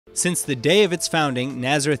Since the day of its founding,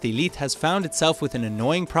 Nazareth Illit has found itself with an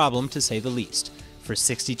annoying problem, to say the least. For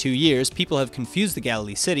 62 years, people have confused the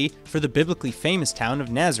Galilee city for the biblically famous town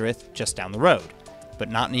of Nazareth just down the road.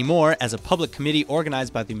 But not anymore, as a public committee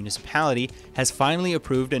organized by the municipality has finally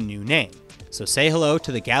approved a new name. So say hello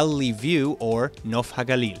to the Galilee View, or Nof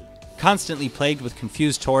Hagalil. Constantly plagued with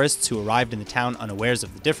confused tourists who arrived in the town unawares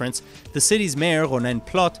of the difference, the city's mayor, Ronen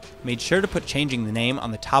Plot, made sure to put changing the name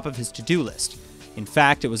on the top of his to-do list. In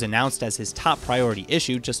fact, it was announced as his top priority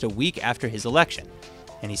issue just a week after his election.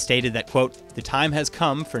 And he stated that, quote, "The time has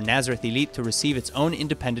come for Nazareth Illit to receive its own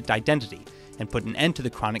independent identity and put an end to the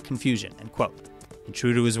chronic confusion," end quote. And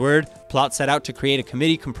true to his word, Plot set out to create a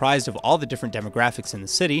committee comprised of all the different demographics in the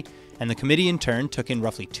city, and the committee in turn took in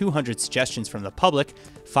roughly 200 suggestions from the public,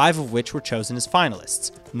 5 of which were chosen as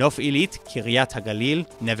finalists: Nof Illit, Kiryat Hagalil,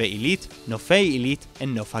 Neve Illit, Nofei Illit,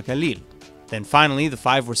 and Nof Hagalil. Then finally, the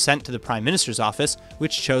 5 were sent to the Prime Minister's office,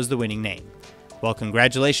 which chose the winning name. Well,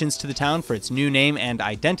 congratulations to the town for its new name and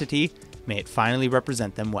identity. May it finally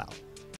represent them well.